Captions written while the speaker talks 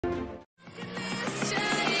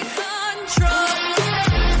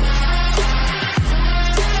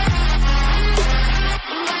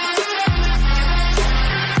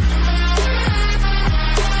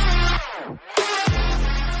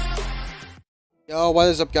Yo, what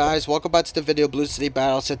is up guys? Welcome back to the video Blue City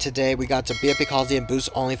Battle. So today we got some BFP Coliseum boosts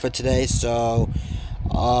only for today. So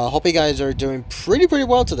hope you guys are doing pretty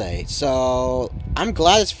well today. So I'm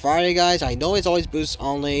glad it's Friday guys. I know it's always boosts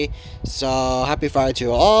only. So happy Friday to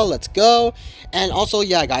you all. Let's go. And also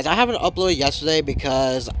yeah guys, I haven't uploaded yesterday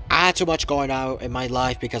because I had too much going on in my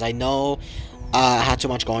life because I know I had too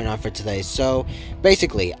much going on for today. So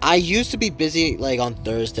basically I used to be busy like on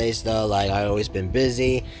Thursdays though, like I always been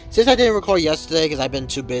busy. Since I didn't record yesterday because I've been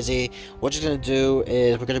too busy, what you're gonna do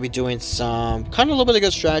is we're gonna be doing some kind of a little bit of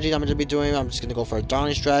good strategies. I'm just gonna go for a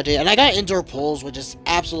darling strategy, and I got indoor pools, which is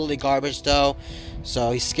absolutely garbage though,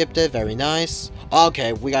 so he skipped it. Very nice.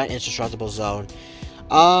 Okay, we got indestructible zone.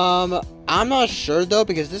 I'm not sure though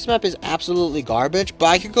because this map is absolutely garbage, but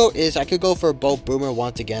I could go for a bow boomer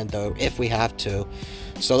once again though if we have to.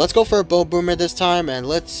 So let's go for a bow boomer this time and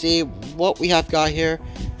let's see what we have got here.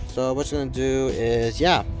 So what we're gonna do is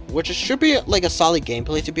which should be like a solid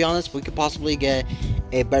gameplay to be honest. We could possibly get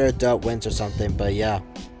a better dub wins or something, but yeah.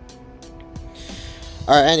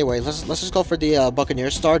 Alright, anyway, let's just go for the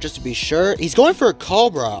Buccaneer star just to be sure. He's going for a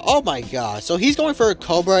Cobra. Oh my god. So he's going for a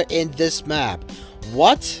Cobra in this map.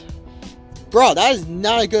 What? Bro, that is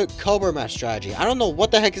not a good Cobra map strategy. I don't know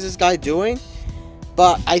what the heck is this guy doing,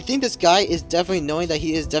 but I think this guy is definitely knowing that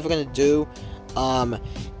he is definitely gonna do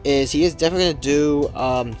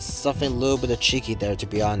something a little bit of cheeky there, to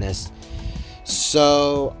be honest.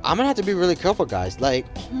 So I'm gonna have to be really careful guys. Like,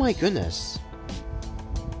 oh my goodness.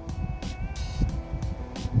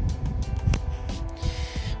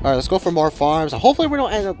 Alright, let's go for more farms. Hopefully we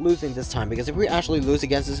don't end up losing this time, because if we actually lose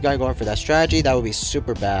against this guy going for that strategy, that would be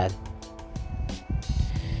super bad.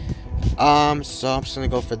 So I'm just gonna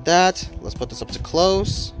go for that. Let's put this up to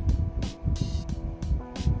close.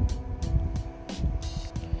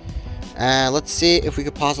 And let's see if we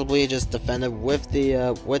could possibly just defend it with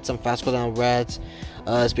the with some fast cooldown reds.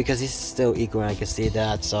 It's because he's still equal, and I can see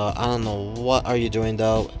that. So I don't know what are you doing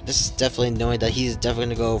though. This is definitely knowing that he's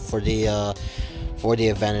definitely gonna go for the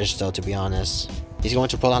advantage though, to be honest. He's going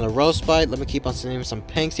to pull down a roast bite. Let me keep on sending him some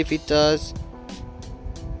pinks if he does.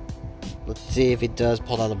 Let's see if he does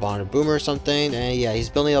pull down the Bonner Boomer or something. And yeah, he's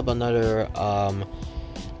building up another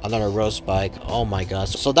roast spike. Oh my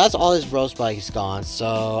gosh. So that's all his roast spikes gone.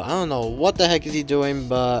 So I don't know what the heck is he doing,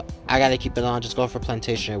 but I gotta keep it on. Just go for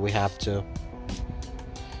plantation if we have to.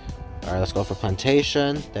 Alright, let's go for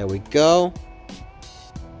plantation. There we go.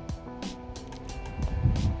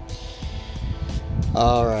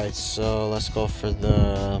 Alright, so let's go for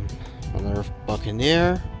another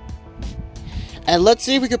Buccaneer. And let's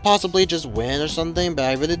see if we could possibly just win or something, but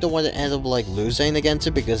I really don't want to end up like losing against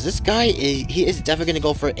it, because this guy is definitely gonna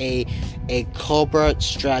go for a Cobra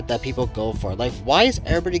strat that people go for. Like, why is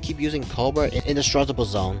everybody keep using Cobra in indestructible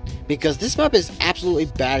zone? Because this map is absolutely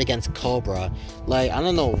bad against Cobra. Like, I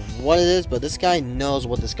don't know what it is, but this guy knows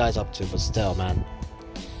what this guy's up to, but still, man.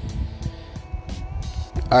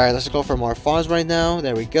 Alright, let's go for more farms right now.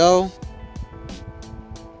 There we go.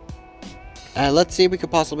 And let's see if we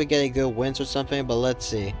could possibly get a good wins or something, but let's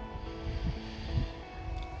see.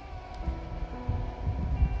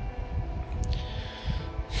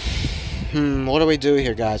 What do we do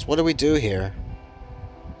here, guys? What do we do here?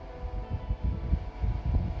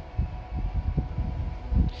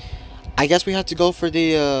 I guess we have to go for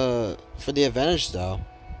the advantage though.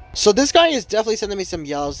 So this guy is definitely sending me some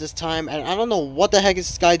yellows this time, and I don't know what the heck is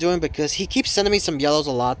this guy doing, because he keeps sending me some yellows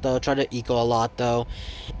a lot though, try to eco a lot though,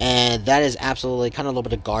 and that is absolutely kind of a little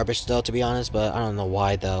bit of garbage though, to be honest, but I don't know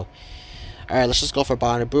why though. Alright, let's just go for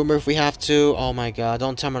Bonner Boomer if we have to. Oh my god,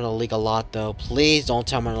 don't tell me I'm gonna leak a lot though, please don't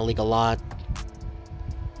tell me I'm gonna leak a lot.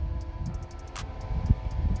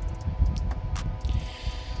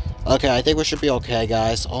 Okay, I think we should be okay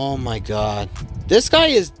guys. Oh my god, this guy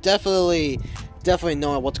is definitely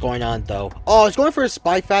knowing what's going on though. Oh, he's going for a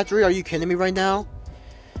spy factory. Are you kidding me right now?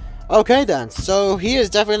 Okay then, so he is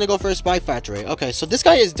definitely gonna go for a spy factory. Okay, so this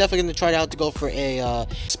guy is definitely gonna try out to go for a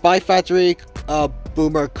spy factory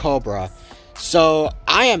boomer Cobra. So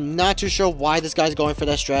I am not too sure why this guy's going for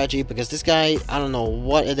that strategy, because this guy, I don't know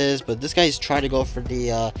what it is, but this guy's trying to go for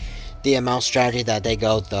the amount strategy that they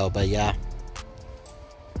go though. But yeah.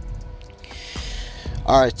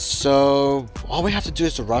 Alright, so all we have to do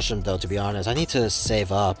is to rush him though, to be honest. I need to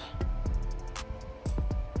save up.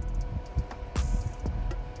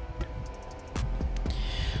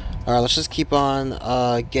 Alright, let's just keep on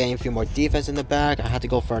getting a few more defense in the back. I have to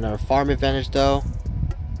go for another farm advantage though.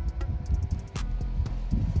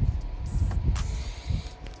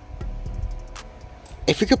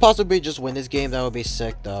 If we could possibly just win this game, that would be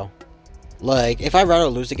sick though. Like, if I'd rather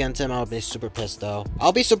lose against him, I would be super pissed, though.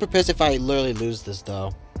 I'll be super pissed if I literally lose this,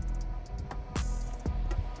 though.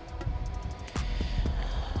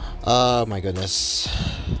 Oh my goodness.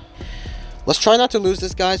 Let's try not to lose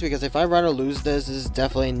this, guys, because if I rather lose this, this is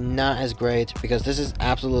definitely not as great, because this is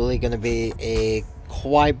absolutely going to be a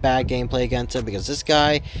quite bad gameplay against him, because this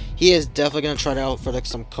guy, he is definitely going to try out for like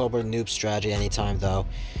some Cobra noob strategy anytime, though.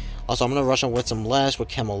 Also, I'm going to rush him with some Lash, with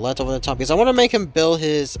Camelot over the top, because I want to make him build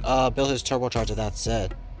his turbocharger, that's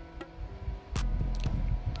it.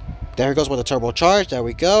 There he goes with the turbocharge, there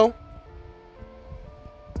we go.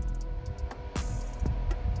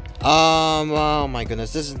 Oh my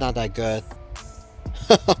goodness, this is not that good.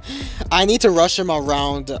 I need to rush him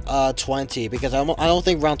around 20, because I don't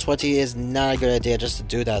think round 20 is not a good idea just to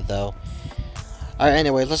do that, though. Alright,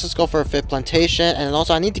 anyway, let's just go for a 5th plantation, and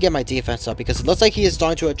also I need to get my defense up, because it looks like he is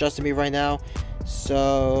starting to adjust to me right now.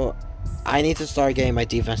 So, I need to start getting my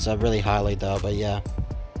defense up really highly, though, but yeah.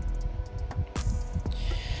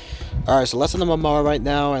 Alright, so let's send him a Mara right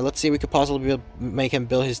now, and let's see if we could possibly make him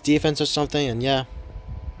build his defense or something, and yeah.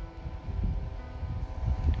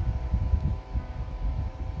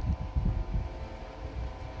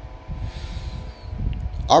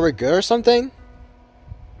 Are we good or something?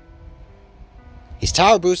 He's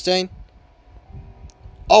tower boosting.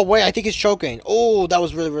 Oh wait, I think he's choking. Oh, that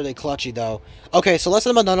was really clutchy though. Okay, so let's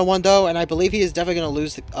send him another one though, and I believe he is definitely gonna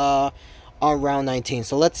lose on round 19.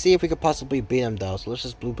 So let's see if we could possibly beat him though. So let's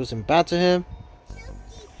just blue boost him back to him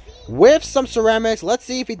with some ceramics. Let's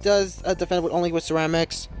see if he does defend with only with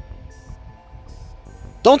ceramics.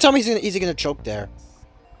 Don't tell me he's easy gonna choke there.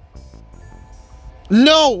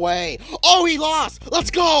 No way! Oh, he lost!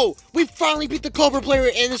 Let's go! We finally beat the Cobra player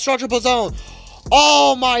in the structural zone.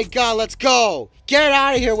 Oh my god, let's go! Get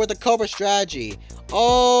out of here with the Cobra strategy.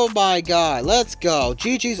 Oh my god, let's go.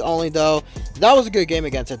 GG's only though. That was a good game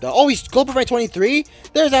against it though. Oh, he's global rank 23?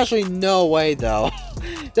 There's actually no way though.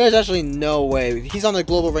 There's actually no way. He's on the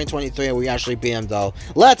global rank 23 and we actually beat him though.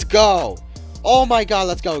 Let's go! Oh my god,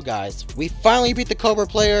 let's go guys. We finally beat the Cobra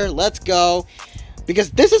player. Let's go.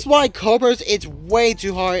 Because this is why Cobras, it's way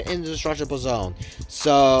too hard in the destructible zone.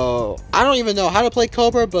 So, I don't even know how to play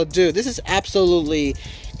Cobra, but dude, this is absolutely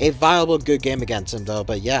a viable good game against him though,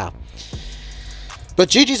 but yeah. But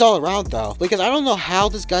GG's all around though, because I don't know how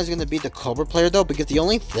this guy's going to beat the Cobra player though, because the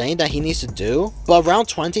only thing that he needs to do, but round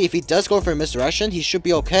 20, if he does go for a misdirection, he should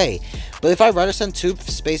be okay. But if I rather send 2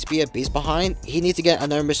 space be a beast behind, he needs to get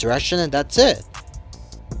another misdirection and that's it.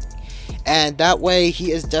 And that way,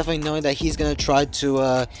 he is definitely knowing that he's gonna try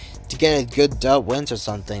to get a good dub wins or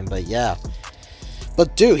something. But yeah,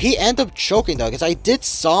 but dude, he ended up choking though, because I did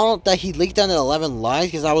saw that he leaked down to 11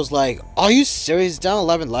 lives. Because I was like, "Are you serious? He's down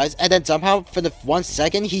 11 lives?" And then somehow, for the 1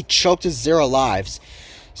 second, he choked to 0 lives.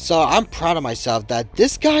 So I'm proud of myself that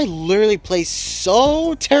this guy literally plays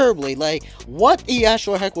so terribly. Like, what the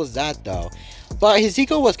actual heck was that though? But his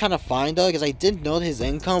eco was kind of fine though, because I did know that his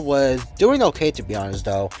income was doing okay, to be honest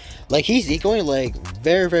though. Like, he's ecoing like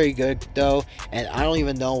very good though, and I don't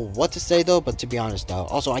even know what to say though, but to be honest though.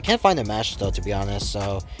 Also, I can't find the match though, to be honest,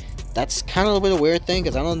 so that's kind of a bit of a weird thing,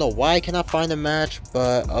 because I don't know why I cannot find the match,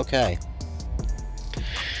 but okay.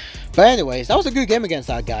 But anyways, that was a good game against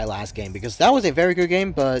that guy last game, because that was a very good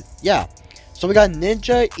game, but yeah. So we got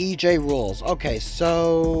Ninja EJ Rules. Okay,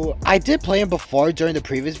 so I did play him before during the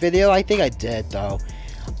previous video. I think I did though.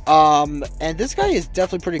 And this guy is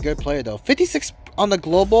definitely pretty good player though. 56 on the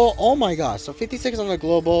global. Oh my gosh. So 56 on the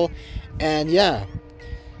global. And yeah.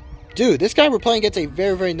 Dude, this guy we're playing against a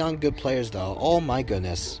very non-good players though. Oh my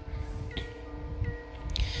goodness.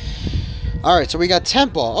 Alright, so we got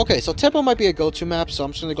Temple. Okay, so Temple might be a go-to map, so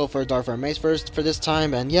I'm just gonna go for a Dark Fire Mace first for this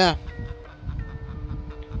time, and yeah.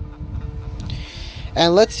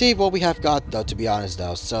 And let's see what we have got though, to be honest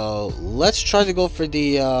though. So let's try to go for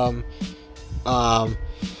the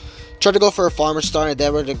try to go for a farmer star, and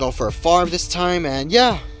then we're gonna go for a farm this time, and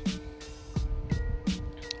yeah.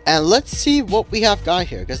 And let's see what we have got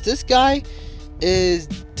here, because this guy is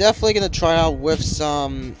definitely gonna try out with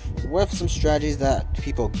some strategies that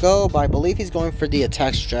people go, but I believe he's going for the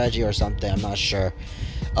attack strategy or something. I'm not sure.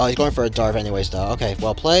 Oh, he's going for a Darv anyways though. Okay,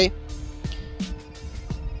 well play.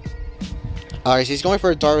 Alright, so he's going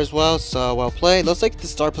for a dart as well, so well played. Looks like the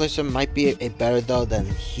star placement might be a better though than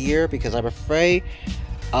here, because I'm afraid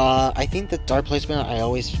I think the dart placement I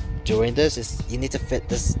always doing this is you need to fit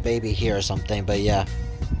this baby here or something, but yeah.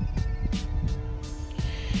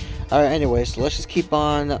 Alright, anyway, so let's just keep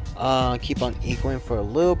on ecoing for a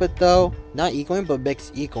little bit though. Not ecoing, but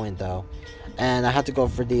mixed ecoing though. And I have to go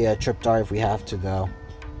for the trip dart if we have to though.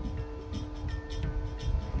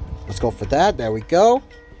 Let's go for that. There we go.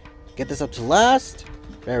 Get this up to last.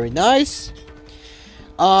 Very nice.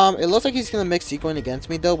 It looks like he's gonna mix sequin against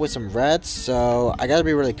me though with some reds, so I gotta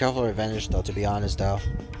be really careful with advantage though, to be honest though.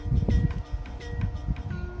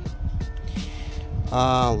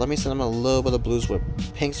 Let me send him a little bit of blues with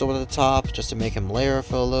pinks over the top, just to make him layer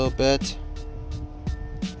for a little bit.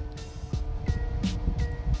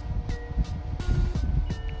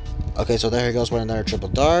 Okay, so there he goes with another triple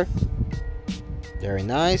dart. Very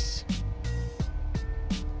nice.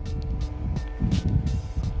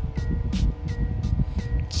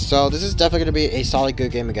 So this is definitely going to be a solid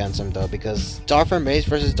good game against him though, because Dartford Maze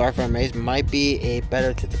versus Dartford Maze might be a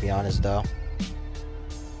better to be honest though.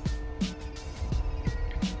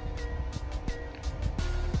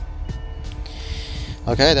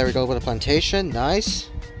 Okay, there we go with a plantation. Nice.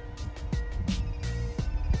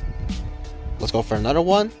 Let's go for another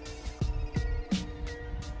one.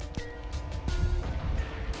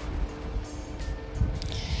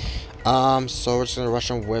 So we're just gonna rush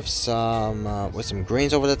him with some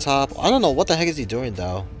greens over the top. I don't know what the heck is he doing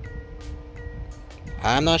though.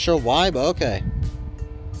 I'm not sure why, but okay.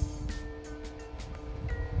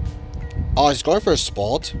 Oh, he's going for a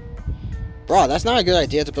spalt. Bro, that's not a good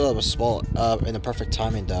idea to build up a spalt in the perfect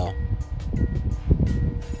timing though.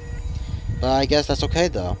 But I guess that's okay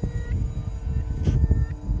though.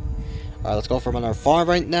 Alright, let's go for another farm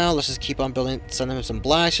right now. Let's just keep on building, sending him some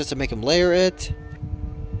blacks just to make him layer it.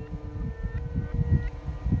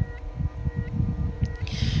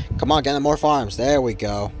 Come on, get him more farms. There we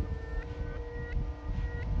go.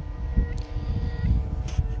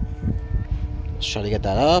 Let's try to get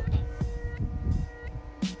that up.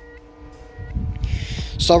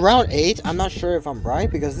 So round 8, I'm not sure if I'm right,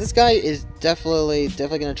 because this guy is definitely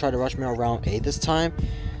gonna try to rush me on round 8 this time.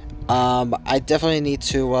 I definitely need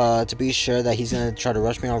to be sure that he's gonna try to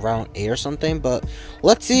rush me on round 8 or something. But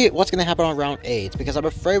let's see what's gonna happen on round 8, because I'm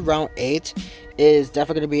afraid round 8 is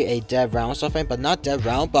definitely gonna be a dead round or something, but not dead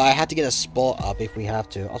round. But I have to get a spot up if we have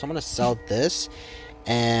to. Also, I'm gonna sell this,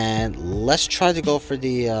 and let's try to go for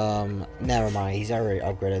the never mind. He's already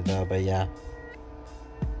upgraded though, but yeah.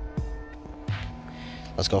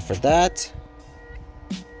 Let's go for that.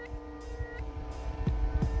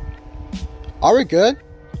 Are we good?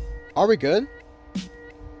 Are we good?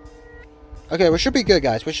 Okay, we should be good,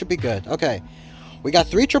 guys. We should be good. Okay. We got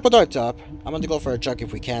 3 triple darts up. I'm going to go for a jug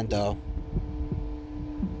if we can, though.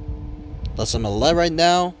 Let's send a lead right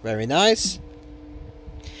now. Very nice.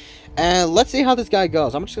 And let's see how this guy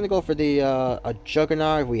goes. I'm just going to go for the a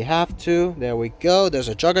juggernaut if we have to. There we go. There's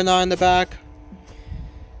a juggernaut in the back.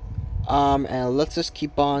 And let's just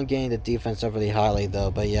keep on getting the defense up really highly,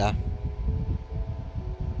 though. But yeah.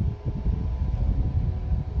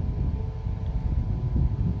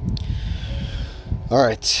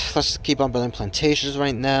 Alright, let's keep on building plantations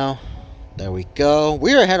right now. There we go.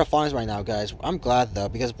 We are ahead of farms right now, guys. I'm glad, though,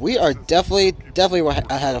 because we are definitely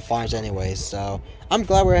ahead of farms anyways. So, I'm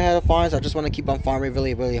glad we're ahead of farms. I just want to keep on farming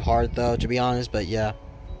really hard, though, to be honest. But, yeah.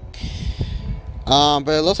 But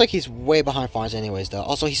it looks like he's way behind farms anyways, though.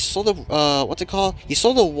 Also, he sold the, what's it called? He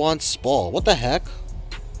sold the one spall. What the heck?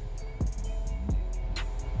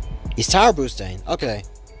 He's tower boosting. Okay.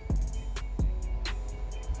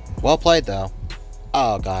 Well played, though.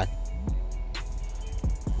 Oh, God.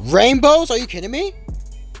 Rainbows? Are you kidding me?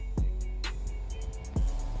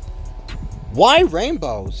 Why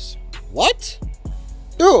rainbows? What?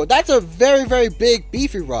 Dude, that's a very big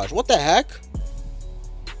beefy rush. What the heck?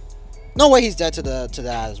 No way he's dead to that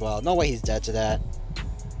as well. No way he's dead to that.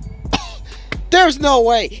 There's no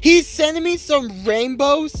way. He's sending me some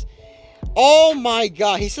rainbows? Oh my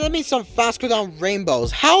God. He's sending me some fast cooldown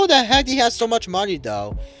rainbows. How the heck do he have so much money,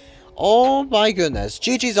 though? Oh my goodness.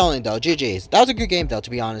 GG's only, though. GG's. That was a good game, though, to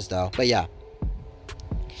be honest, though. But yeah.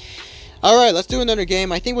 Alright, let's do another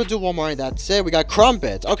game. I think we'll do one more and that's it. We got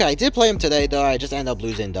Crumpets. Okay, I did play him today, though. I just ended up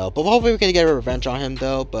losing, though. But hopefully we can get a revenge on him,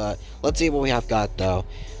 though. But let's see what we have got, though.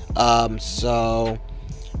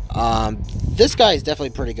 This guy is definitely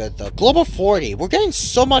pretty good, though. Global 40. We're getting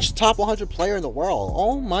so much top 100 player in the world.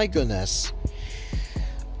 Oh my goodness.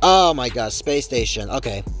 Oh my God, Space Station.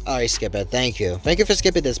 Okay, alright, skip it. Thank you. Thank you for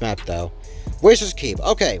skipping this map, though. Wizard's Keep.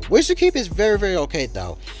 Okay, Wizard's Keep is very okay,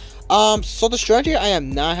 though. So the strategy I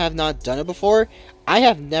have not done it before. I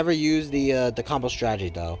have never used the combo strategy,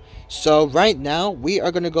 though. So right now we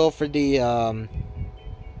are gonna go for the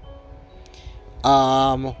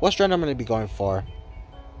what strategy I'm gonna be going for?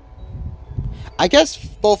 I guess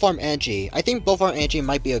Bull Farm Angie. I think Bull Farm Angie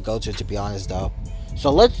might be a go-to, to be honest, though. So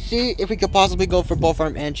let's see if we could possibly go for Bull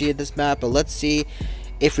Farm Angie at this map. But let's see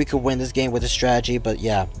if we could win this game with a strategy. But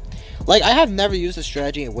yeah. Like, I have never used a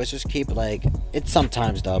strategy in Wizard's Keep. Like, it's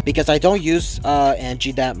sometimes, though. Because I don't use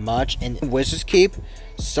Angie that much in Wizard's Keep.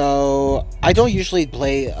 So, I don't usually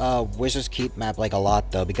play Wizard's Keep map, like, a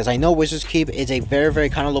lot, though. Because I know Wizard's Keep is a very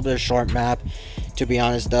kind of little bit of short map, to be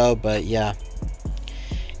honest, though. But yeah.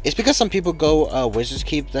 It's because some people go Wizards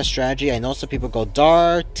Keep that strategy. I know some people go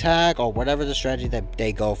Darth, Tag, or whatever the strategy that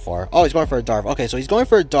they go for. Oh, he's going for a Darth. Okay, so he's going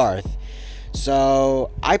for a Darth.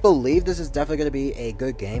 So I believe this is definitely going to be a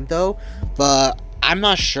good game though. But I'm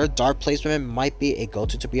not sure Darth placement might be a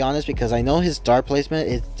go-to, to be honest, because I know his Darth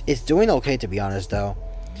placement is doing okay, to be honest though.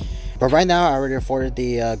 But right now I already afforded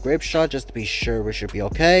the grape shot just to be sure we should be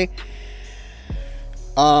okay.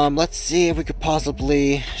 Let's see if we could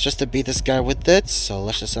possibly just to beat this guy with it. So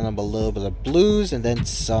let's just send him a little bit of blues and then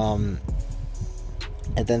some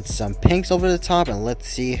pinks over the top, and let's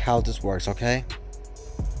see how this works, okay?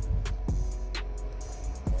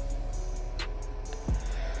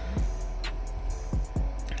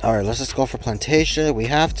 Alright, let's just go for plantation. We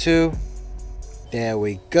have to. There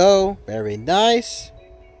we go. Very nice.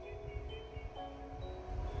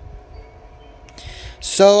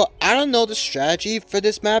 So, I don't know the strategy for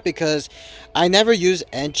this map because I never use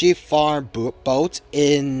NG farm boats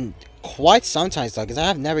in quite some time, though, because I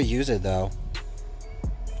have never used it though.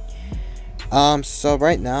 So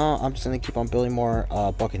right now I'm just gonna keep on building more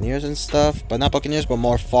Buccaneers and stuff, but not Buccaneers, but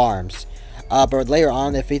more farms. But later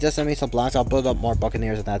on, if he does send me some blocks, I'll build up more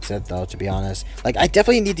Buccaneers, and that's it though, to be honest. Like, I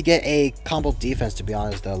definitely need to get a combo defense, to be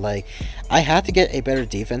honest though. Like, I have to get a better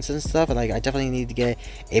defense and stuff, and like, I definitely need to get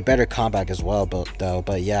a better combat as well,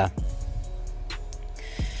 but yeah.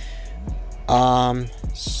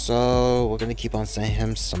 So we're gonna keep on sending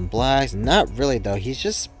him some blacks. Not really though, he's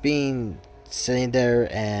just been sitting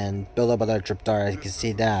there and build up another drip dart, as you can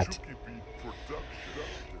see that.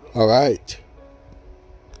 Alright.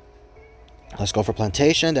 Let's go for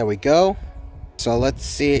plantation. There we go. So let's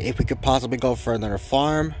see if we could possibly go for another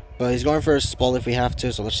farm. But he's going for a spolt if we have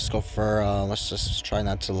to. So let's just go for, let's just try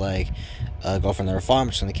not to like go for another farm. I'm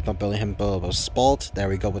just going to keep on building him a spolt. There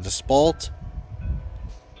we go with the spolt.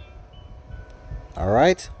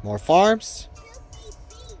 Alright, more farms.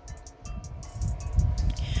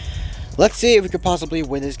 Let's see if we could possibly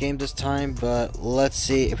win this game this time. But let's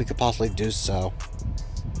see if we could possibly do so.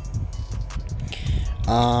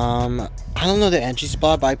 I don't know the entry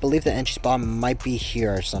spot, but I believe the entry spot might be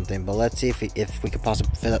here or something. But let's see if we could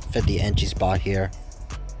possibly fit the entry spot here.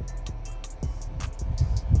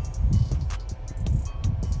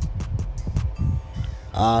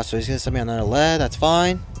 So he's gonna send me another lead. That's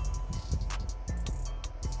fine.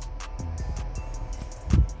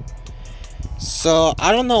 So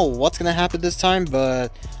I don't know what's gonna happen this time,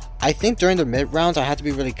 but I think during the mid rounds I have to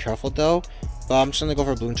be really careful though. But I'm just gonna go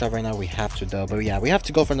for a balloon trap right now. We have to though. But yeah, we have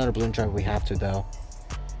to go for another balloon trap. We have to though.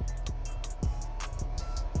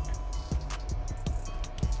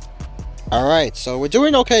 Alright, so we're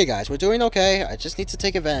doing okay, guys. We're doing okay. I just need to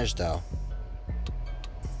take advantage though.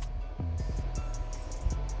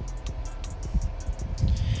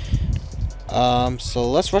 So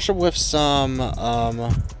let's rush it with some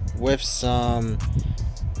what's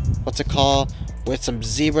it called? With some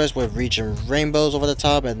zebras with region rainbows over the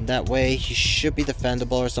top, and that way he should be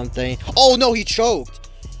defendable or something. Oh no, he choked.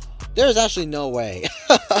 There's actually no way.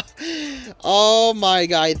 Oh my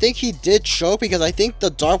god, I think he did choke because I think the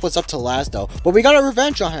Darth was up to last though. But we got a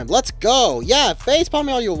revenge on him. Let's go. Yeah, face palm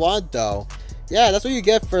me all you want though. Yeah, that's what you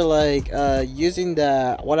get for like using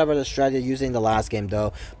the whatever the strategy using the last game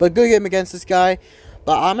though. But good game against this guy.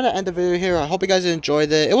 But I'm going to end the video here. I hope you guys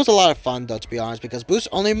enjoyed it. It was a lot of fun, though, to be honest. Because Boost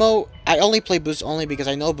Only mode, I only play Boost Only because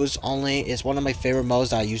I know Boost Only is one of my favorite modes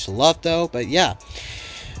that I used to love, though. But, yeah.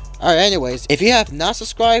 Alright, anyways. If you have not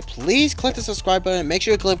subscribed, please click the subscribe button. Make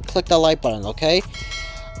sure you click the like button, okay?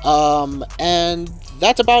 And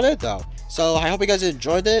that's about it, though. So, I hope you guys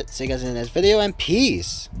enjoyed it. See you guys in the next video, and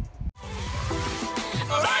peace.